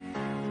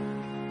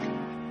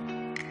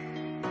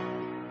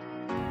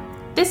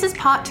This is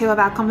part 2 of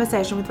our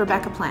conversation with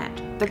Rebecca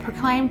Plant, the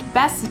proclaimed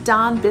best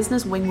darn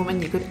business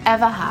wingwoman you could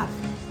ever have.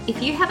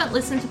 If you haven't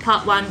listened to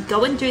part 1,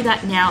 go and do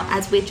that now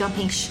as we're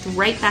jumping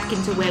straight back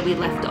into where we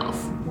left off.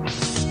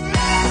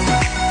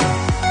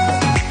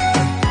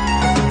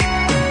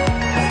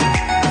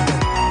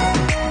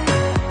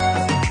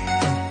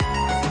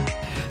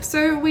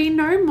 So we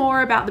know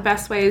more about the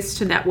best ways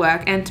to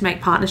network and to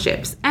make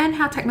partnerships and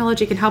how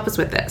technology can help us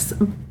with this.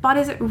 But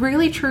is it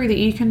really true that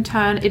you can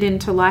turn it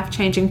into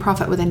life-changing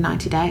profit within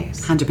 90 days?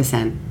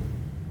 100%.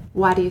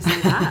 Why do you say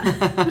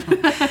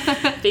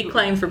that? Big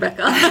claims,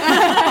 Rebecca.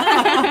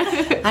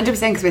 100%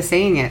 because we're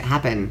seeing it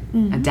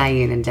happen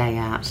day in and day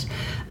out.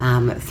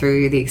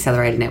 Through the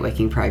accelerated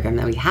networking program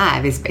that we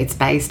have, it's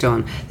based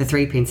on the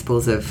 3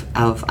 principles of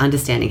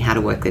understanding how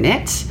to work the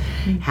net,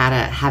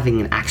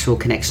 having an actual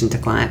connection to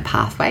client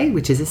pathway,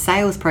 which is a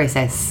sales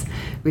process,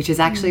 which is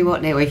actually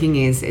what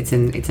networking is. It's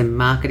a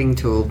marketing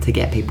tool to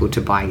get people to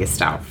buy your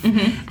stuff.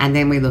 And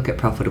then we look at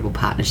profitable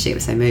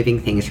partnerships, so moving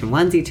things from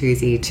onesie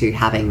twosie to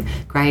having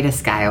greater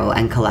scale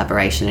and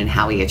collaboration in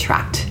how we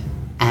attract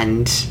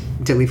and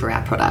deliver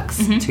our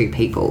products to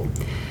people.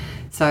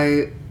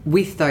 So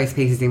with those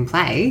pieces in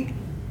play,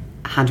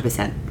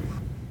 100%.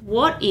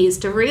 What is,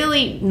 to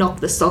really knock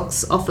the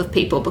socks off of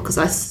people, because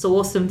I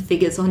saw some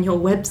figures on your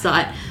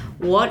website,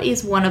 what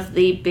is one of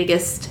the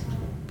biggest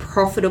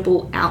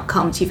profitable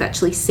outcomes you've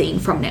actually seen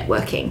from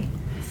networking?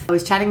 I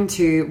was chatting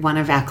to one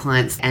of our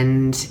clients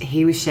and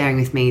he was sharing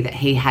with me that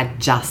he had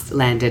just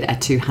landed a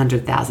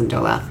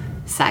 $200,000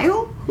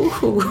 sale.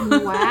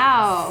 Ooh,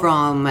 wow.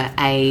 from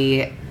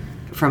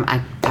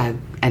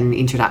an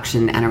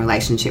introduction and a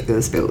relationship that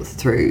was built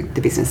through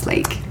the Business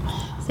League.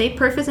 See,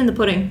 proof is in the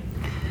pudding.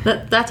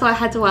 That's why I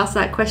had to ask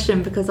that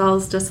question, because I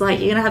was just like,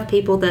 you're going to have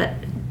people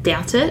that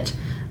doubt it,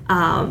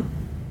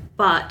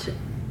 but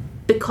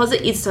because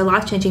it is so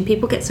life-changing,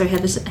 people get so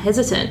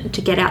hesitant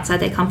to get outside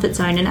their comfort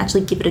zone and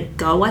actually give it a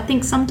go, I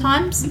think,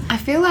 sometimes. I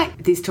feel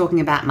like this talking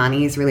about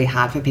money is really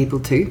hard for people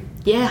too.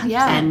 Yeah.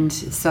 And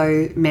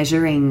so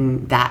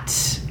measuring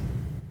that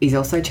is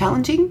also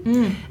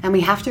challenging, and we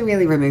have to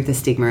really remove the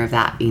stigma of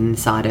that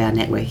inside of our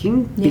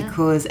networking,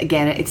 because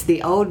again, it's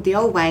the old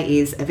way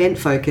is event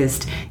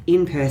focused,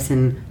 in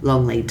person,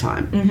 long lead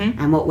time,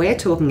 and what we're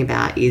talking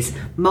about is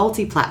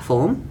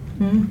multi-platform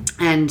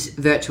and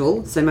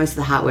virtual. So most of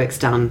the hard work's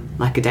done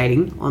like a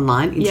dating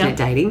online, internet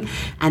dating,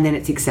 and then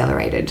it's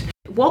accelerated.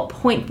 What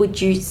point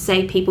would you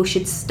say people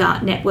should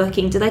start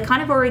networking? Do they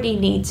kind of already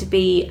need to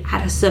be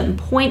at a certain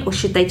point, or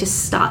should they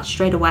just start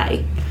straight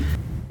away?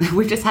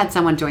 We've just had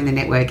someone join the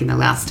network in the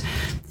last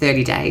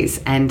 30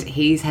 days, and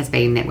he has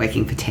been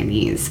networking for 10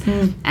 years.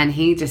 And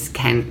he just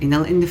can,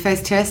 in the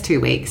first 2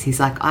 weeks, he's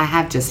like, I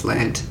have just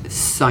learned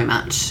so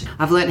much.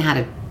 I've learned how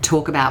to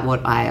talk about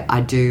what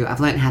I do. I've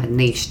learned how to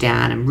niche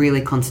down and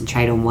really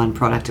concentrate on one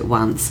product at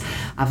once.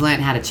 I've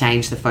learned how to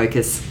change the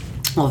focus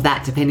of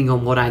that depending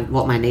on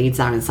what my needs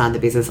are inside the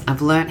business.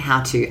 I've learned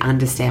how to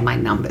understand my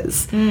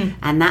numbers.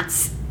 And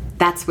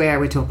that's where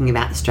we're talking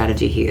about the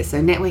strategy here.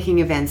 So networking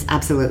events,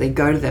 absolutely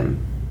go to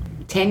them.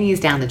 10 years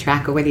down the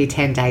track, or whether you're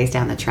 10 days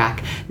down the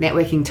track,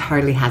 networking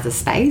totally has a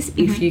space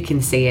if you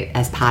can see it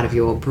as part of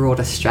your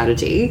broader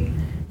strategy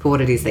for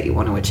what it is that you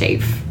want to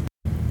achieve.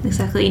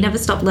 Exactly. You never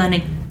stop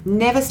learning.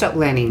 Never stop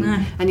learning.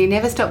 No. And you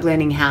never stop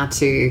learning how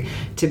to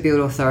build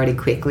authority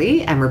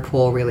quickly and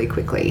rapport really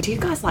quickly. Do you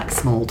guys like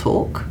small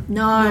talk?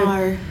 No.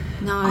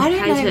 I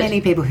don't know many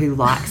people who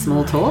like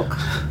small talk.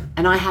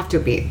 And I have to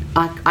admit,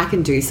 I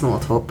can do small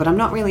talk, but I'm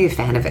not really a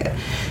fan of it.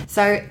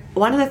 So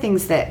one of the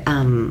things that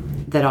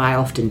that I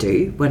often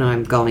do when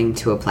I'm going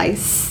to a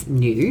place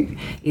new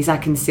is I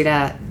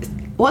consider,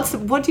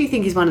 what do you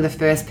think is one of the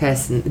first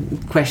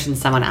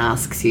questions someone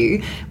asks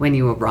you when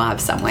you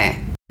arrive somewhere?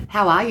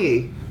 How are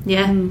you?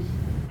 Yeah.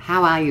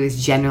 How are you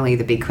is generally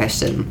the big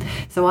question.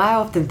 So I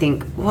often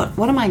think, what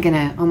am I going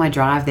to, on my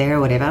drive there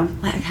or whatever,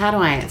 like, how do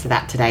I answer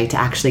that today to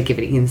actually give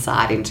it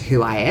insight into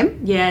who I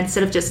am? Yeah,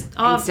 instead of just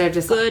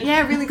good.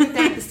 Yeah, really good,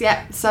 thanks.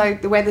 Yeah, so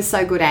the weather's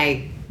so good,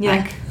 eh? Yeah.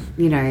 Like,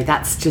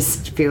 that's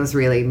just feels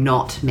really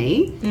not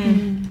me.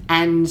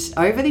 And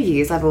over the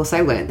years, I've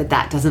also learned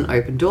that doesn't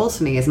open doors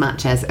for me as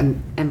much as,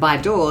 and by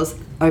doors,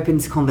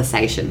 opens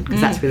conversation, because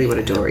that's really what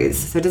a door is.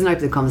 So it doesn't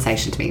open the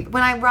conversation to me. But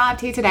when I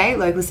arrived here today,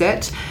 local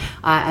search,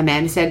 a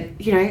man said,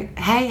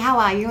 hey, how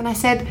are you? And I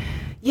said,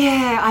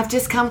 yeah, I've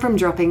just come from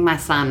dropping my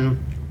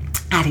son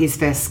at his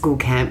first school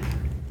camp,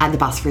 at the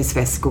bus for his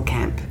first school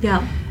camp.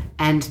 Yeah.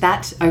 And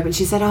that opened,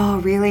 she said, oh,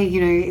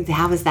 really?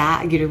 How was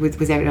that?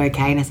 Was everything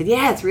okay? And I said,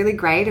 yeah, it's really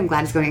great. I'm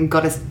glad it's going, and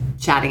got us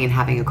chatting and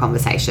having a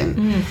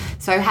conversation.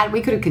 So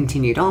we could have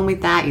continued on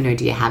with that.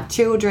 Do you have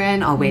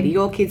children? Oh, where do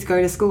your kids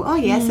go to school? Oh,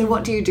 yeah. So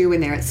what do you do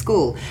when they're at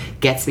school?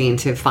 Gets me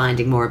into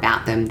finding more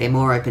about them. They're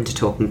more open to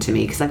talking to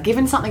me because I've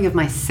given something of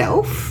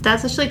myself.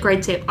 That's actually a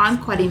great tip. I'm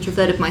quite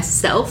introverted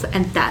myself,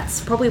 and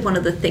that's probably one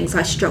of the things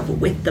I struggle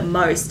with the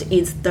most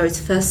is those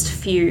first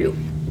few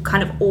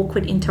kind of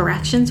awkward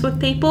interactions with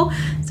people.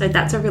 So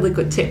that's a really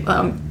good tip.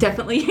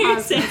 Definitely using. I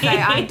was going to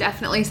say, I'm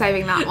definitely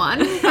saving that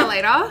one for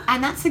later.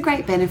 And that's the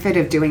great benefit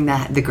of doing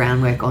the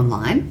groundwork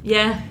online.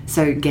 Yeah.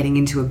 So getting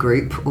into a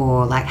group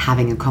or like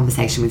having a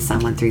conversation with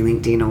someone through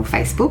LinkedIn or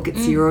Facebook,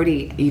 it's you're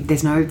already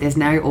there's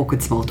no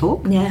awkward small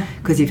talk. Yeah.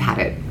 Because you've had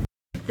it.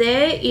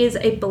 There is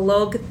a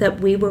blog that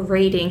we were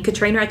reading.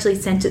 Katrina actually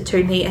sent it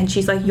to me, and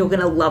she's like, you're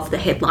going to love the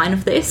headline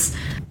of this.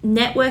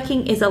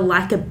 Networking is a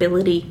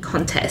likability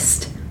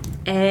contest.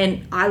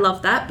 And I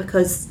love that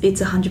because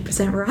it's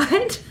 100%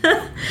 right.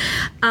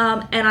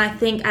 And I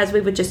think, as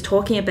we were just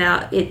talking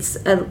about, it's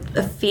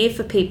a fear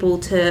for people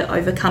to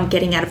overcome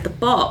getting out of the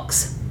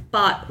box.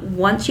 But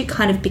once you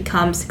kind of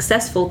become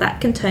successful, that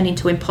can turn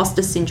into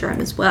imposter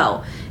syndrome as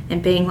well.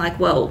 And being like,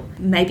 well,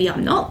 maybe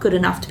I'm not good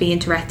enough to be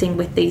interacting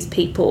with these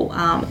people.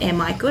 Am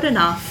I good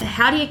enough?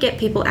 How do you get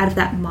people out of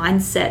that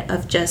mindset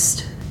of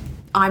just...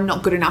 I'm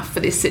not good enough for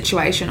this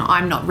situation.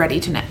 I'm not ready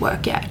to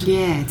network yet.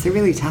 Yeah, it's a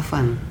really tough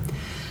one.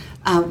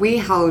 We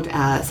hold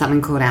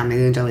something called our $1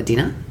 Million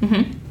Dinner.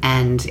 Mm-hmm.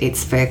 And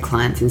it's for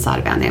clients inside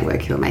of our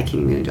network who are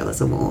making $1 million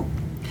or more.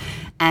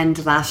 And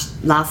the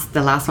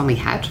last one we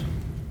had,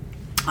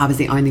 I was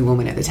the only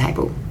woman at the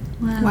table.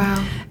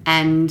 Wow.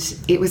 And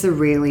it was a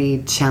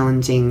really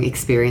challenging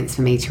experience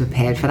for me to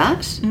prepare for that.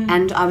 Mm.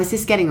 And I was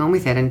just getting on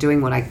with it and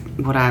doing what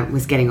I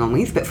was getting on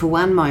with. But for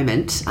one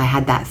moment, I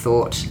had that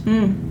thought,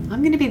 I'm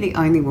going to be the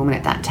only woman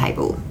at that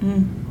table.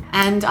 Mm.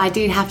 And I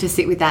did have to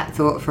sit with that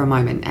thought for a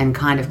moment and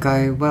kind of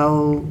go,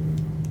 well,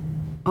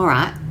 all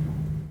right,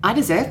 I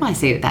deserve my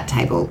seat at that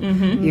table.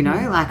 Mm-hmm. You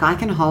know, like I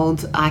can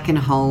hold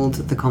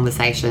the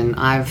conversation.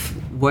 I've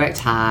worked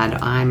hard.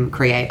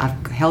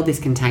 I've held this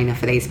container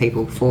for these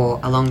people for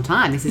a long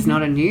time. This is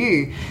not a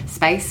new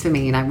space for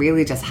me, and I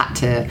really just had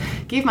to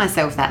give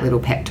myself that little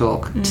pep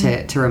talk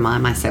to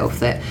remind myself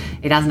that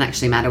it doesn't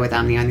actually matter whether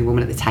I'm the only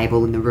woman at the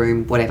table, in the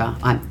room, whatever.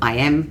 I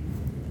am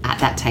at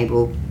that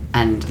table,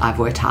 and I've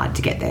worked hard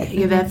to get there.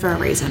 You're there for a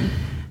reason.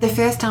 The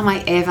first time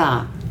I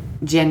ever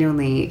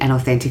genuinely and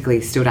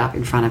authentically stood up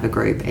in front of a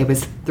group, it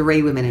was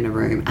 3 women in a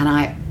room, and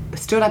I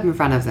stood up in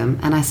front of them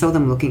and I saw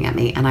them looking at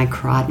me and I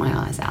cried my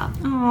eyes out.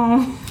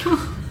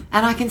 Oh.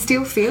 And I can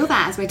still feel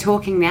that as we're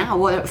talking now,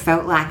 what it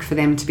felt like for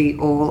them to be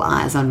all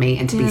eyes on me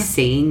and to be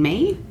seeing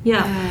me.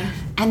 Yeah.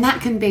 And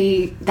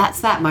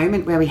that's that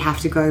moment where we have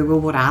to go, well,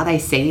 what are they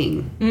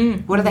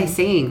seeing? What are they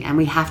seeing? And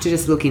we have to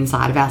just look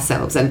inside of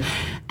ourselves.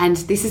 And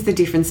this is the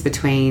difference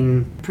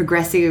between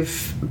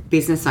progressive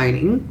business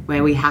owning,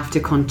 where we have to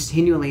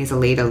continually as a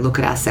leader look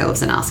at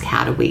ourselves and ask,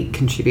 how do we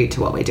contribute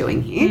to what we're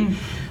doing here?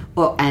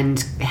 And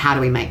how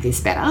do we make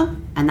this better?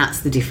 And that's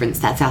the difference.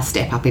 That's our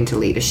step up into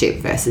leadership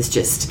versus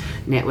just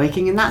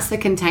networking. And that's the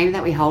container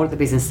that we hold at the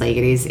Business League.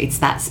 It's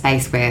that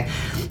space where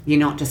you're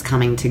not just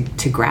coming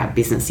to grab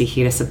business. You're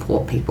here to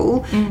support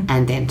people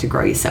and then to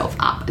grow yourself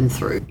up and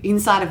through.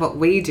 Inside of what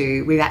we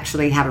do, we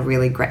actually have a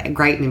really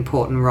great and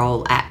important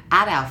role at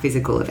our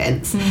physical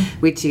events,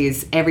 which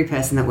is every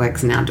person that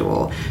works in our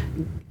door.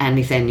 And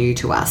if they're new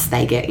to us,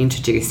 they get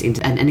introduced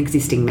into an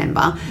existing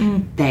member.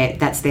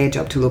 That's their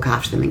job to look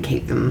after them and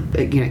keep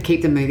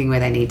them moving where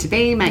they need to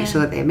be, make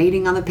sure that they're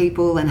meeting other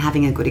people and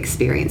having a good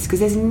experience.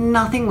 Because there's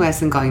nothing worse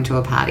than going to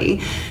a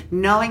party,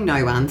 knowing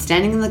no one,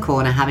 standing in the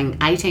corner, having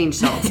 18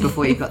 shots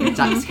before you've got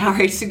the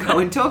courage to go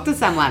and talk to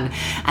someone.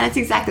 And it's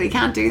exactly, you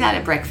can't do that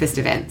at breakfast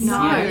events.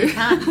 No. You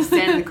can't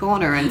stand in the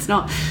corner and it's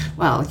not,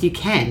 well, you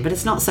can, but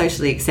it's not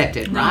socially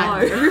accepted,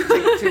 right?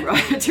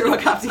 to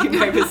rock up to your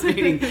Novus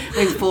meeting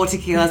with 4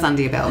 tequilas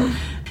under your belt.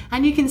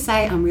 And you can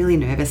say, I'm really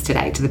nervous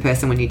today to the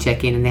person when you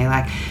check in, and they're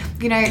like,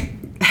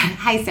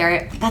 hey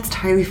Sarah, that's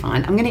totally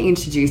fine. I'm going to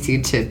introduce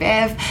you to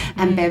Bev,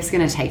 and Bev's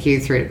going to take you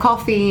through to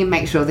coffee and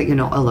make sure that you're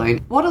not alone.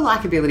 What a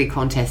likability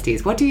contest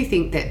is. What do you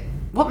think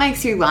what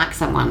makes you like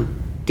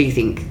someone, do you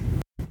think?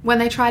 When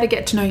they try to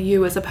get to know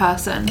you as a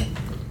person.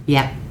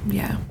 Yeah.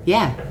 Yeah.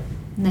 Yeah.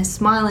 And they're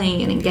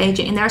smiling and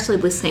engaging and they're actually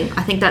listening.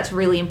 I think that's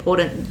really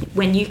important.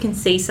 When you can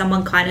see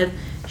someone kind of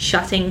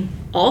shutting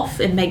off,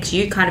 it makes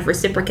you kind of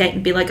reciprocate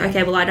and be like,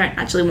 okay, well, I don't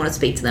actually want to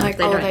speak to them. Like,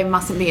 they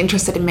mustn't be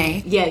interested in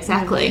me. Yeah,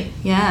 exactly.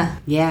 Yeah.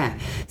 Yeah.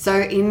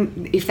 So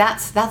if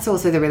that's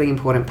also the really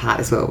important part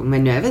as well. When we're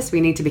nervous, we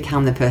need to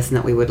become the person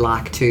that we would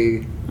like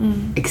to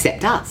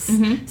accept us.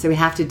 Mm-hmm. So we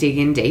have to dig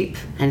in deep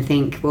and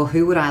think, well,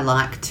 who would I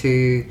like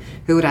to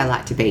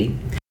be?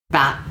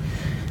 But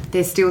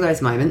there's still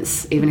those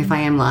moments, even if I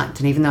am liked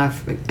and even though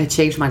I've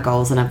achieved my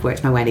goals and I've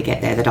worked my way to get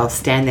there, that I'll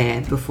stand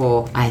there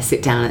before I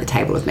sit down at the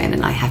table of men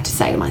and I have to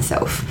say to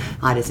myself,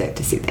 I deserve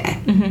to sit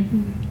there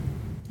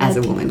as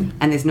a woman.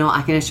 And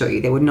I can assure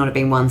you, there would not have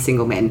been one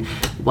single man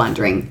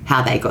wondering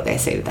how they got their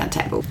seat at that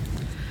table.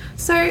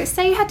 So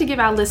say you had to give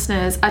our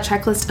listeners a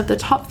checklist of the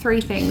top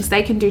 3 things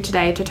they can do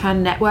today to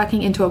turn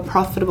networking into a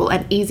profitable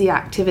and easier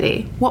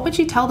activity. What would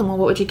you tell them or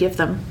what would you give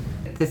them?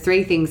 The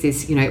 3 things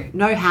is,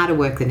 know how to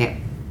work the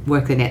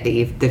work the net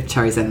that they've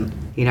chosen.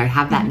 You know,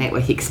 have that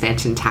network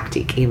expansion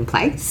tactic in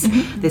place.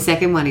 The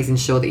second one is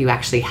ensure that you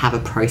actually have a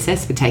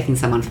process for taking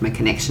someone from a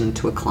connection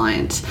to a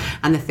client.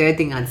 And the third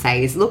thing I'd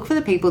say is look for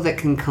the people that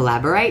can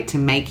collaborate to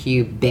make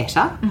you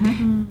better,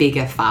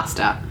 bigger,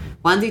 faster.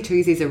 Onesie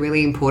twosies are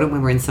really important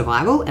when we're in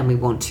survival and we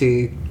want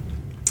to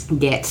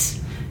get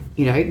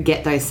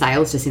those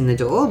sales just in the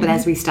door. But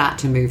as we start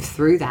to move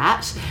through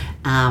that,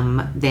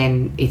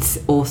 then it's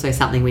also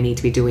something we need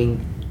to be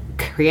doing.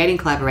 Creating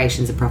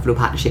collaborations and profitable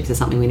partnerships is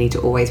something we need to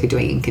always be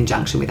doing in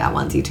conjunction with our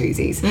onesie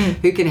twosies.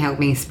 Who can help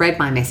me spread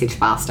my message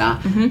faster,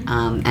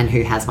 and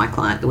who has my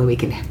client, where we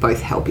can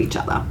both help each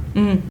other.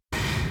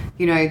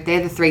 You know,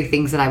 they're the three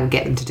things that I would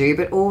get them to do,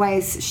 but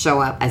always show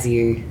up as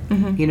you.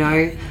 You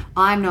know,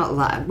 I'm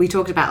not we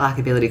talked about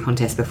likability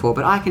contests before,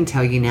 but I can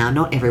tell you now,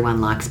 not everyone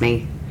likes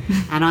me.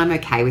 And I'm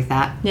okay with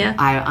that. Yeah.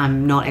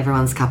 I'm not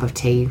everyone's cup of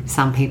tea.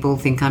 Some people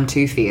think I'm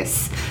too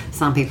fierce.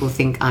 Some people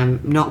think I'm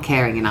not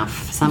caring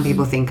enough. Some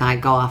people think I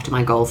go after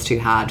my goals too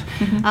hard.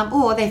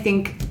 Or they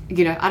think,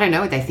 you know, I don't know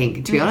what they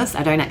think. To be honest,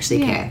 I don't actually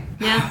care.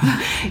 Yeah.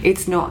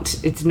 It's none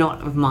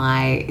of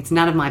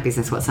my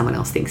business what someone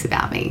else thinks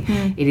about me.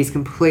 It is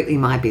completely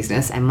my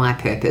business and my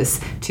purpose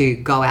to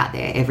go out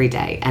there every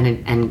day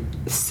and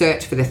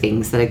search for the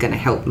things that are going to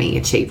help me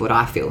achieve what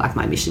I feel like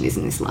my mission is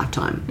in this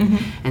lifetime.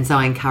 And so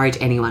I encourage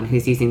anyone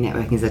who's using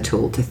networking as a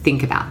tool to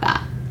think about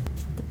that.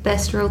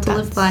 Best rule to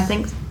live by, I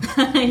think,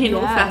 in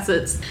all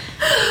facets.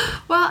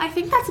 Well, I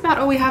think that's about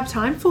all we have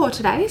time for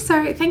today.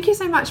 So thank you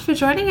so much for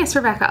joining us,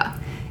 Rebecca.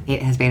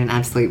 It has been an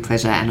absolute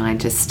pleasure, and I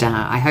just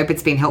I hope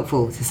it's been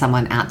helpful to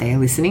someone out there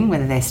listening,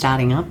 whether they're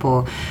starting up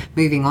or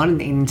moving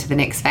on into the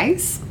next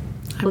phase.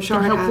 It's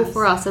been helpful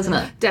for us, hasn't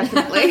it?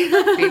 Definitely.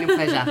 It's been a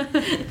pleasure.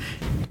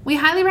 We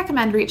highly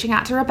recommend reaching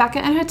out to Rebecca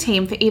and her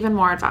team for even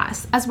more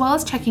advice, as well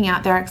as checking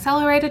out their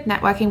accelerated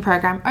networking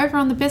program over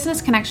on the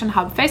Business Connection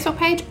Hub Facebook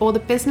page or the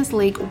Business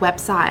League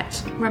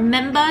website.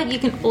 Remember, you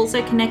can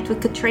also connect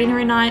with Katrina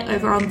and I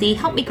over on the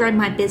Help Me Grow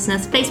My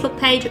Business Facebook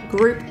page,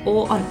 group,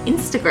 or on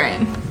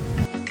Instagram.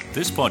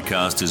 This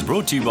podcast is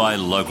brought to you by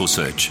Local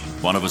Search,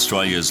 one of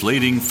Australia's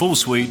leading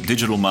full-suite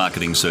digital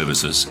marketing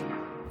services.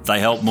 They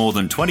help more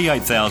than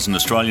 28,000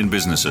 Australian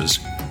businesses,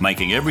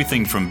 making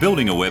everything from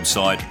building a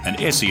website and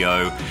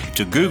SEO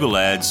to Google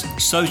Ads,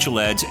 social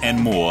ads and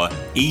more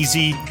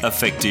easy,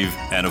 effective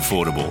and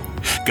affordable.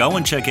 Go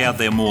and check out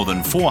their more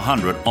than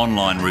 400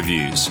 online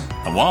reviews.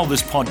 And while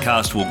this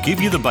podcast will give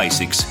you the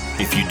basics,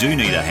 if you do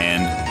need a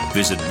hand,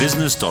 visit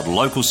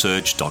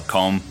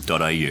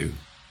business.localsearch.com.au.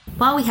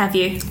 While we have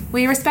you,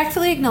 we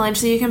respectfully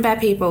acknowledge the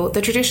Yugambeh people,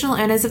 the traditional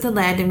owners of the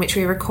land in which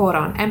we record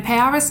on, and pay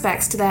our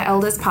respects to their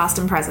elders past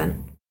and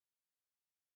present.